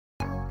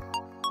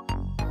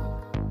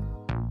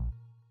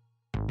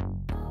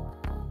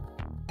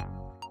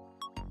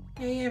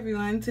Hey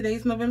everyone,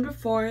 today's November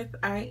 4th.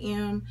 I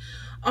am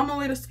on my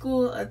way to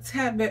school a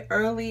tad bit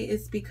early.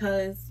 It's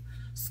because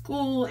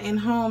school and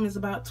home is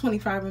about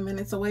 25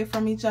 minutes away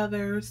from each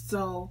other.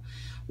 So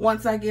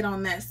once I get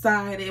on that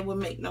side, it would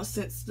make no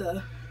sense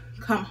to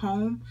come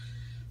home.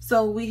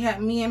 So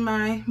me and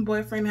my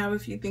boyfriend have a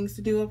few things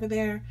to do over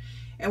there,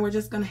 and we're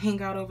just going to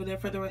hang out over there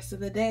for the rest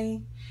of the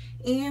day.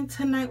 And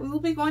tonight we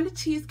will be going to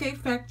Cheesecake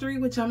Factory,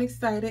 which I'm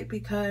excited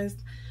because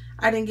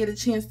I didn't get a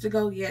chance to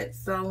go yet.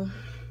 So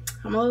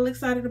I'm a little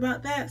excited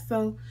about that,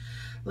 so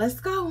let's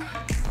go.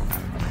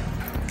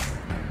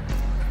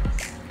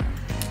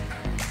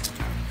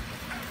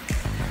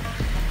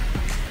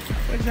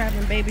 We're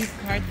driving baby's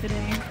car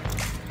today.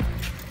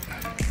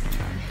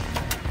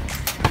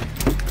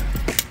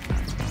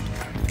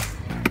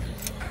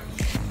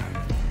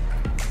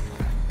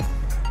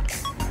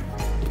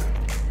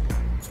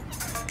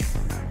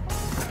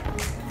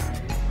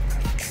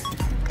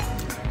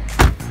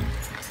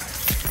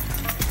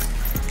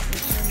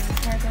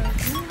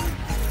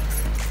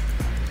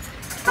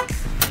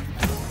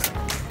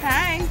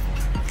 Hi.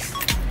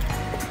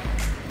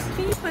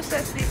 Can you push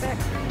that seat back,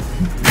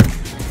 please?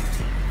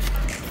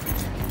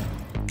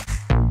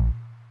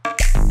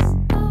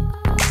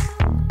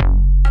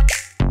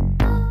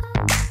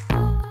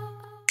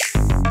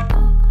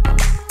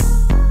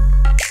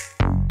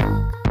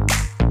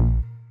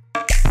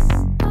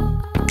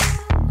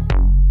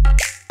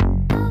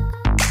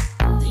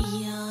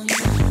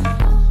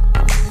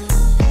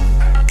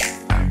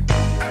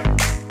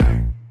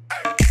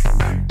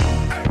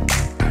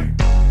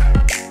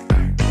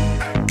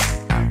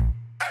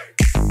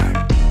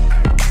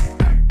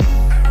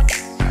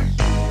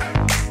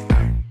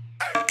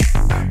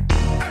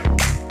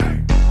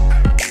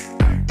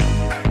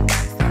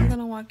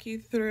 You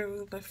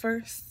through the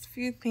first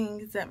few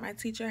things that my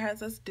teacher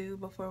has us do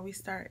before we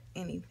start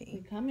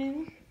anything. We come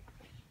in,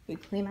 we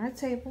clean our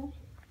table.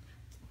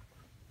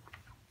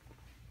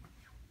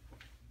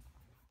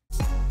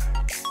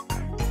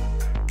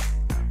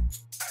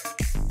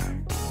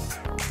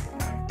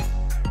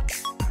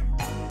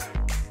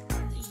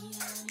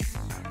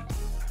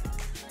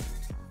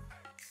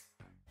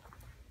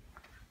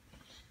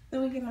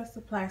 Then we get our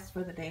supplies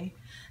for the day.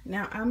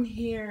 Now I'm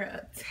here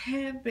a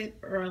tad bit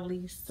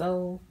early,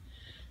 so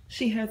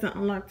she hasn't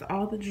unlocked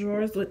all the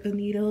drawers with the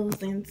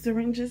needles and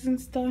syringes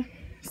and stuff.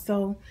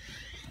 So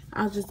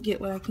I'll just get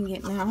what I can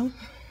get now.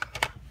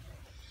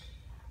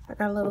 I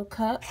got a little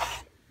cup.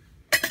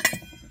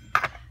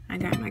 I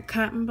got my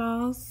cotton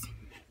balls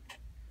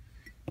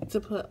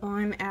to put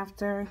on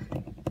after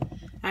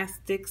I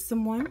stick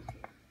someone.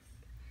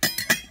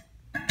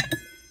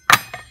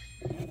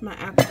 My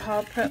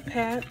alcohol prep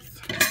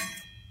pads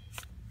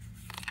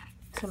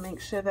to make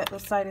sure that the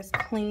site is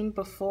clean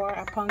before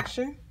I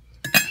puncture.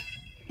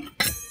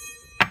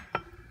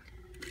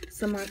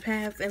 Some more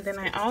pads, and then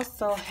I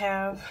also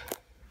have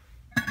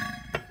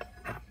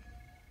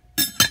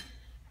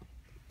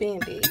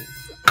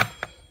Band-Aids.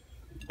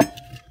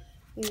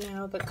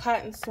 Now the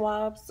cotton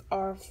swabs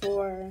are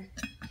for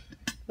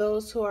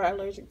those who are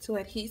allergic to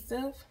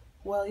adhesive.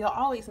 Well, you'll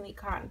always need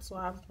cotton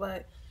swabs,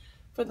 but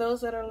for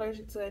those that are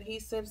allergic to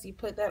adhesives, you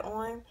put that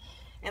on.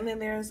 And then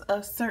there's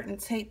a certain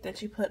tape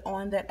that you put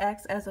on that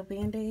acts as a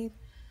Band-Aid.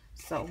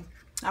 So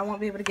I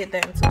won't be able to get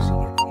that until she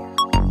gets here.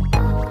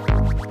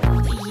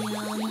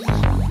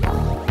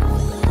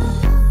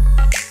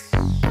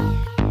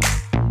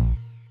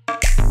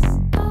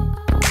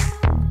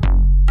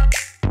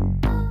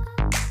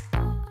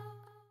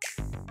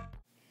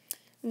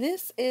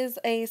 This is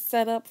a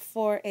setup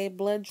for a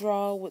blood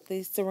draw with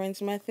the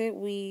syringe method.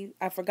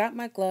 I forgot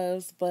my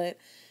gloves, but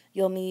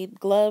you'll need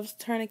gloves,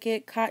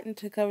 tourniquet, cotton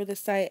to cover the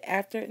site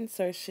after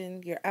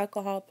insertion, your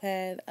alcohol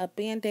pad, a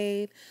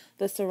Band-Aid,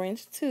 the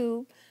syringe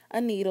tube,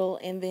 a needle,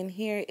 and then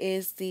here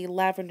is the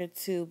lavender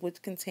tube,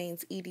 which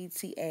contains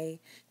EDTA.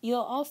 You'll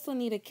also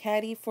need a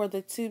caddy for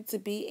the tube to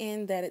be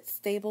in, that it's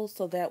stable,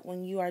 so that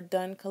when you are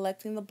done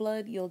collecting the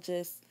blood, you'll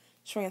just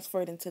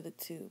transfer it into the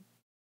tube.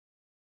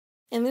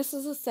 And this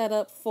is a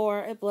setup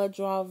for a blood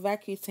draw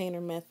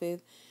vacutainer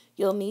method.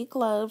 You'll need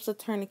gloves, a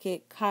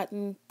tourniquet,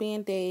 cotton,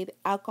 Band-Aid,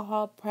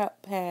 alcohol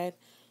prep pad,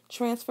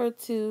 transfer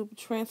tube,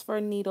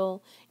 transfer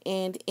needle,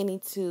 and any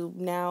tube.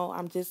 Now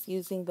I'm just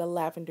using the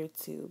lavender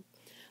tube.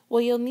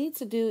 What you'll need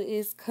to do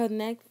is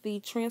connect the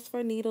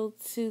transfer needle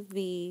to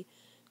the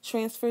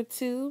transfer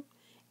tube,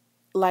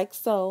 like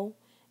so.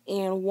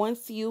 And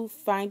once you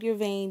find your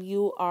vein,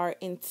 you are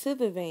into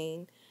the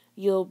vein.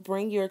 You'll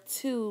bring your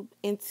tube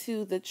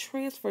into the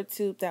transfer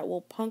tube that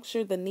will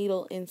puncture the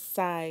needle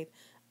inside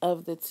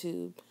of the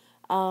tube.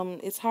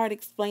 It's hard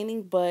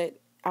explaining, but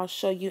I'll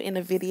show you in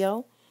a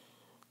video.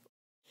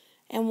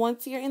 And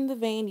once you're in the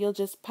vein, you'll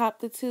just pop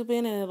the tube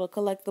in and it'll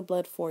collect the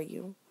blood for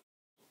you.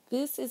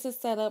 This is a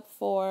setup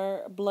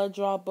for blood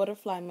draw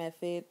butterfly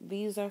method.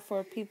 These are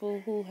for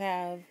people who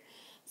have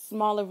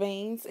smaller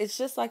veins. It's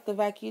just like the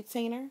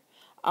vacutainer.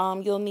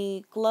 You'll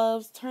need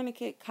gloves,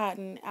 tourniquet,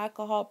 cotton,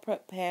 alcohol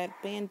prep pad,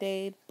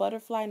 Band-Aid,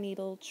 butterfly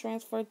needle,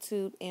 transfer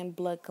tube, and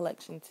blood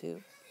collection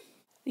tube.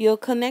 You'll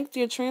connect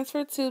your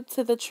transfer tube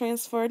to the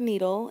transfer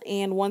needle,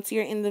 and once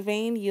you're in the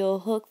vein, you'll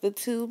hook the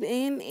tube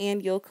in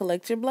and you'll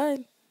collect your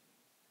blood.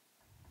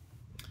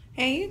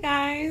 Hey, you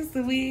guys,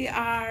 we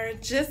are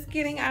just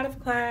getting out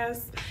of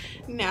class.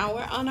 Now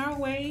we're on our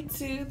way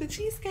to the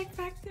Cheesecake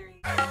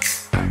Factory.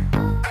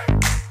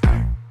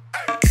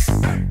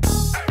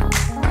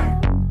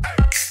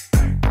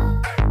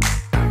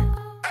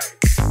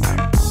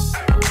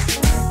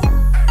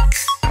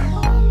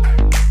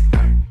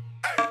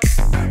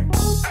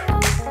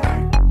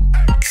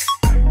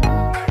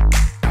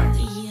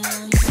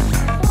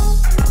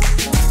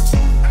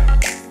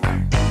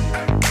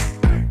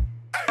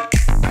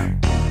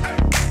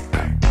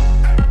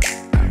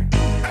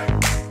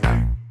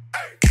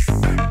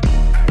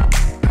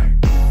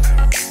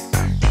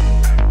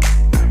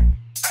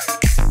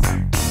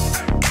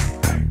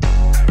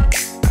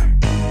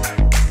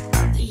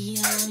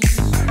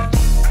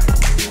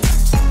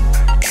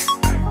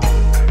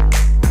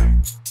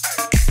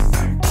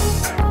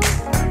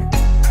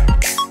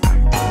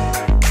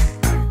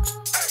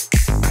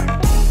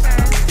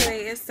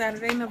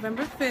 Saturday,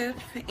 November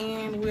 5th,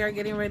 and we are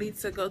getting ready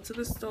to go to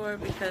the store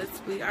because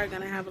we are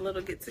going to have a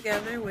little get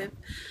together with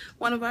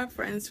one of our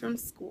friends from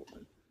school.